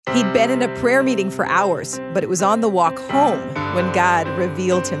He'd been in a prayer meeting for hours, but it was on the walk home when God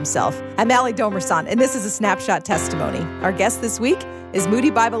revealed himself. I'm Allie Domerson, and this is a Snapshot Testimony. Our guest this week is Moody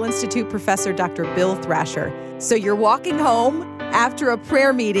Bible Institute professor Dr. Bill Thrasher. So you're walking home after a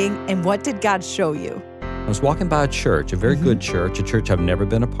prayer meeting, and what did God show you? I was walking by a church, a very good church, a church I've never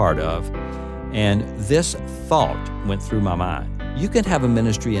been a part of, and this thought went through my mind. You can have a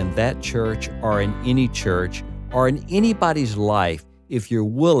ministry in that church or in any church or in anybody's life if you're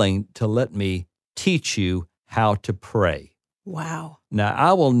willing to let me teach you how to pray. Wow. Now,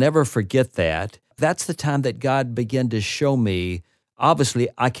 I will never forget that. That's the time that God began to show me. Obviously,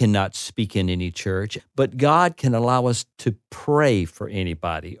 I cannot speak in any church, but God can allow us to pray for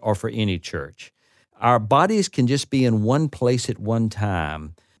anybody or for any church. Our bodies can just be in one place at one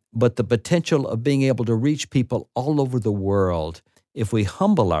time, but the potential of being able to reach people all over the world, if we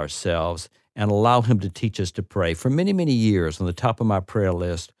humble ourselves and allow Him to teach us to pray. For many, many years, on the top of my prayer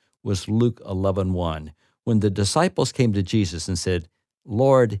list was Luke 11:1, when the disciples came to Jesus and said,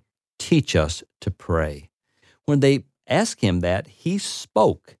 "Lord, teach us to pray." When they asked Him that, He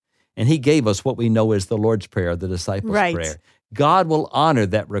spoke, and He gave us what we know as the Lord's Prayer, the disciples' prayer. God will honor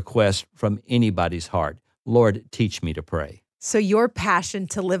that request from anybody's heart. Lord, teach me to pray. So your passion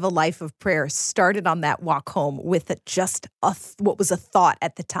to live a life of prayer started on that walk home with what was a thought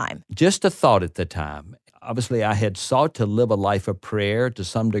at the time? Just a thought at the time. Obviously, I had sought to live a life of prayer to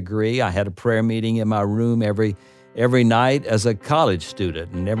some degree. I had a prayer meeting in my room every night as a college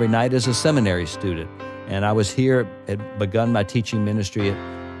student and every night as a seminary student. And I was here, had begun my teaching ministry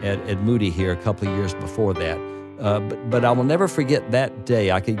at Moody here a couple of years before that. But I will never forget that day.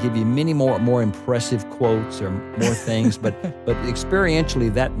 I could give you many more impressive quotes or more things, but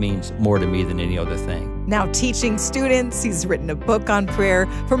experientially that means more to me than any other thing. Now teaching students, he's written a book on prayer.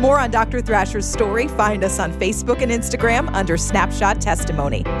 For more on Dr. Thrasher's story, find us on Facebook and Instagram under Snapshot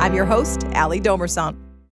Testimony. I'm your host, Allie Domerson.